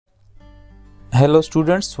Hello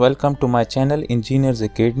students, welcome to my channel Engineers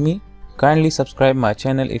Academy. Kindly subscribe my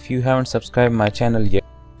channel if you haven't subscribed my channel yet.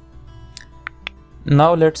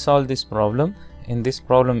 Now let's solve this problem. In this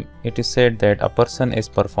problem it is said that a person is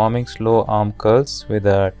performing slow arm curls with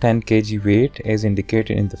a 10 kg weight as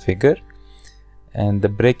indicated in the figure, and the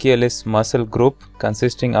brachialis muscle group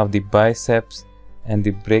consisting of the biceps and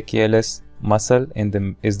the brachialis muscle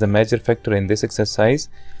is the major factor in this exercise.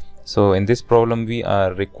 So in this problem we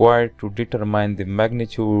are required to determine the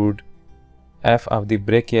magnitude F of the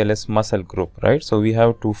brachialis muscle group, right? So we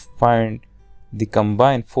have to find the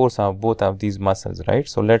combined force of both of these muscles, right?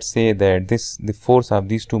 So let's say that the force of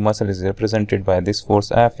these two muscles is represented by this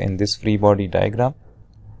force F in this free body diagram,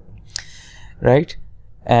 right?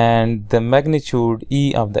 And the magnitude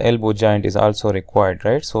E of the elbow joint is also required,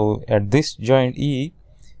 right? So at this joint E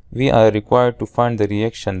we are required to find the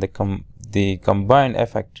reaction, the combined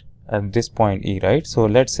effect at this point E, right? So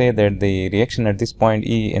let's say that the reaction at this point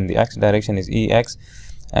E in the X direction is EX,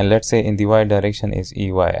 and let's say in the Y direction is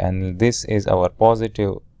EY, and this is our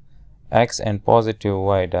positive X and positive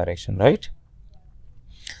Y direction, right?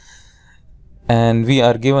 And we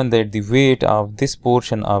are given that the weight of this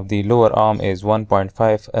portion of the lower arm is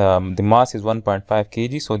 1.5, the mass is 1.5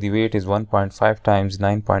 kg, so the weight is 1.5 times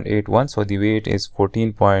 9.81, so the weight is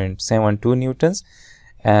 14.72 newtons.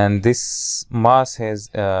 And this mass is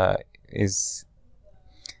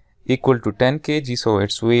equal to 10 kg, so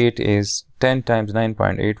its weight is 10 times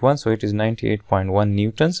 9.81, so it is 98.1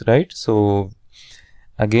 newtons, right? So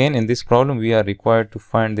again in this problem we are required to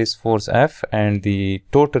find this force F and the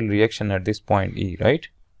total reaction at this point E, right?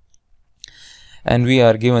 And we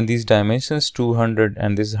are given these dimensions, 200,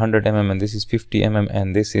 and this is 100 mm, and this is 50 mm,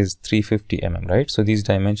 and this is 350 mm, right? So these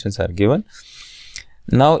dimensions are given.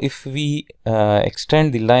 Now if we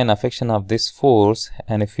extend the line of action of this force,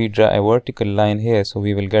 and if we draw a vertical line here, so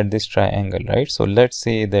we will get this triangle, right? So let's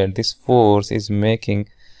say that this force is making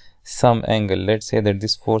some angle. Let's say that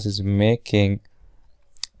this force is making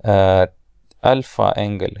alpha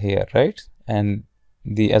angle here, right? And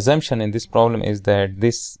the assumption in this problem is that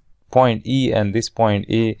this point E and this point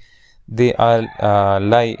A, they all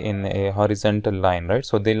lie in a horizontal line, right?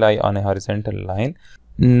 So they lie on a horizontal line.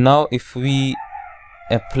 Now if we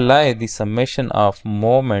apply the summation of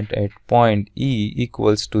moment at point E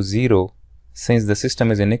equals to 0, since the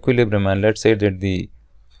system is in equilibrium, and let's say that the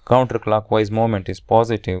counterclockwise moment is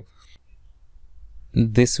positive,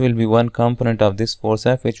 this will be one component of this force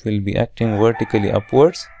F which will be acting vertically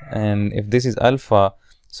upwards, and if this is alpha,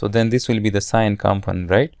 so then this will be the sine component,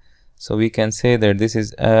 right? So we can say that this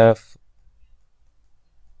is F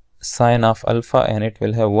sine of alpha, and it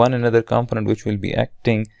will have one another component which will be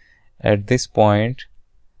acting at this point,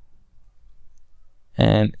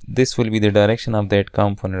 and this will be the direction of that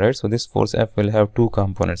component, right? So this force F will have two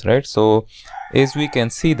components, right? So as we can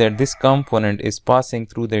see that this component is passing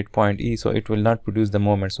through that point E, so it will not produce the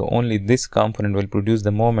moment, so only this component will produce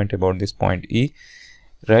the moment about this point E,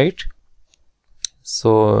 right?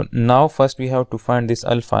 So now first we have to find this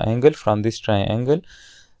alpha angle from this triangle.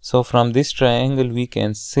 So from this triangle we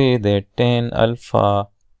can say that tan alpha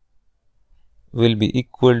will be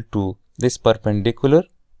equal to this perpendicular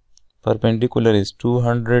is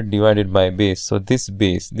 200 divided by base. So this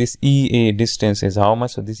base, this EA distance is how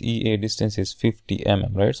much? So this EA distance is 50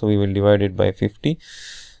 mm, right? So we will divide it by 50.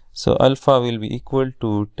 So alpha will be equal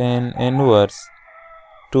to tan inverse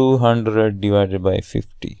 200 divided by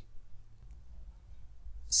 50.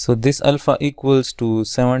 So this alpha equals to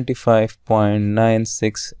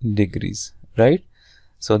 75.96 degrees, right?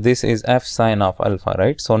 So this is F sine of alpha,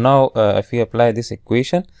 right? So now if we apply this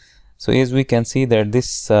equation, so as we can see that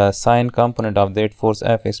this sine component of that force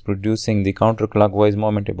F is producing the counterclockwise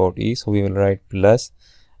moment about E, so we will write plus,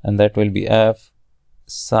 and that will be F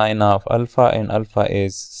sine of alpha, and alpha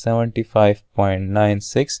is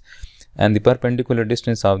 75.96, and the perpendicular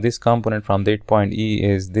distance of this component from that point E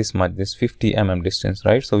is this much, this 50 mm distance,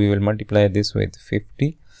 right? So we will multiply this with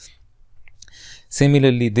 50.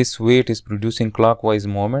 Similarly, this weight is producing clockwise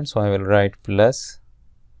moment, so I will write plus,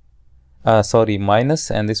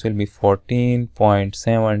 minus, and this will be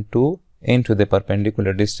 14.72 into the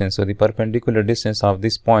perpendicular distance. So the perpendicular distance of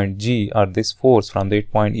this point G, or this force from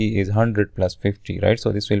that point E, is 100 plus 50, right?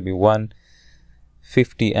 So this will be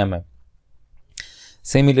 150 mm.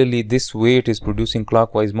 Similarly, this weight is producing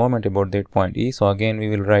clockwise moment about that point E, so again we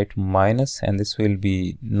will write minus, and this will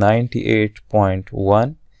be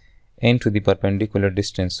 98.1 into the perpendicular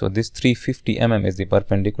distance. So this 350 mm is the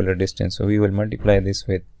perpendicular distance, so we will multiply this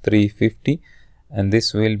with 350, and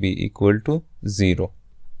this will be equal to 0.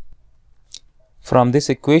 From this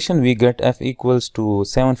equation we get F equals to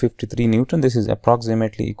 753 Newton. This is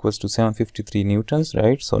approximately equals to 753 Newtons,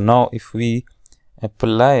 right? So now if we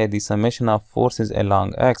apply the summation of forces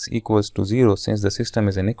along x equals to 0, since the system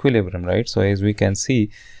is in equilibrium, right? So as we can see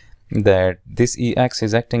that this Ex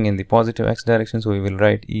is acting in the positive x direction, so we will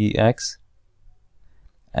write Ex,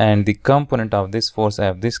 and the component of this force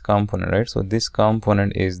F, this component, right? So this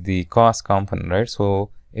component is the cos component, right? So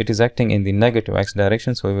it is acting in the negative x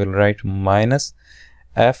direction, so we will write minus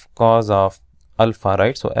F cos of alpha,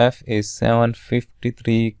 right? So F is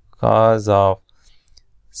 753 cos of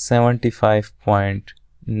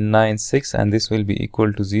 75.96, and this will be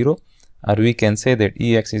equal to 0, or we can say that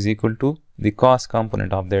Ex is equal to the cos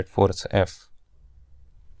component of that force F.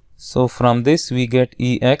 So from this we get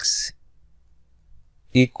Ex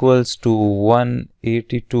equals to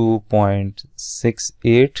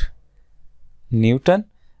 182.68 Newton,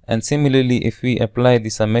 and similarly if we apply the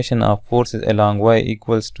summation of forces along y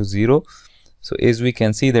equals to 0, so as we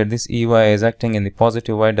can see that this Ey is acting in the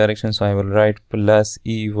positive y direction, so I will write plus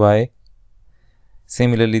Ey.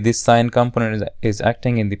 Similarly this sine component is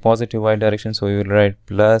acting in the positive y direction, so we will write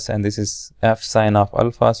plus, and this is F sine of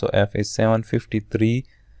alpha, so F is 753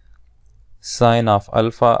 sine of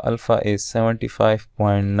alpha, alpha is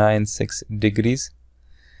 75.96 degrees.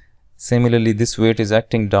 Similarly this weight is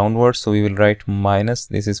acting downwards, so we will write minus,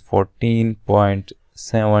 this is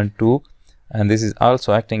 14.72, and this is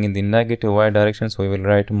also acting in the negative y direction, so we will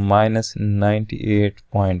write minus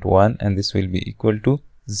 98.1, and this will be equal to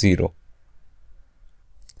 0.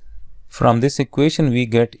 From this equation we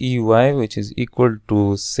get Ey, which is equal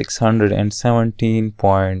to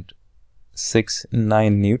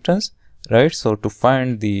 617.69 Newtons, right? So to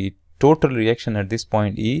find the total reaction at this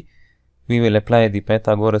point E, we will apply the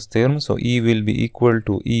Pythagoras theorem. So E will be equal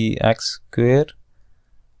to Ex square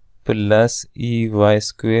plus Ey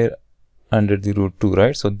square under the root 2,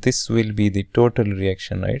 right? So this will be the total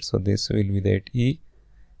reaction, right? So this will be that E,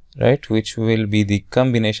 right, which will be the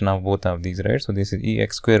combination of both of these, right? So this is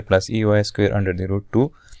Ex square plus Ey square under the root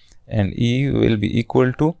 2, and E will be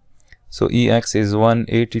equal to, so Ex is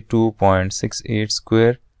 182.68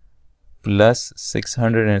 square plus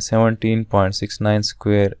 617.69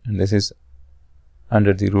 square, and this is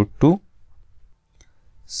under the root 2.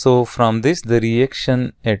 So from this the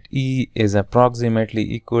reaction at E is approximately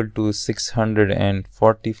equal to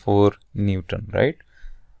 644 Newton, right?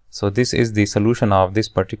 So this is the solution of this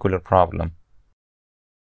particular problem.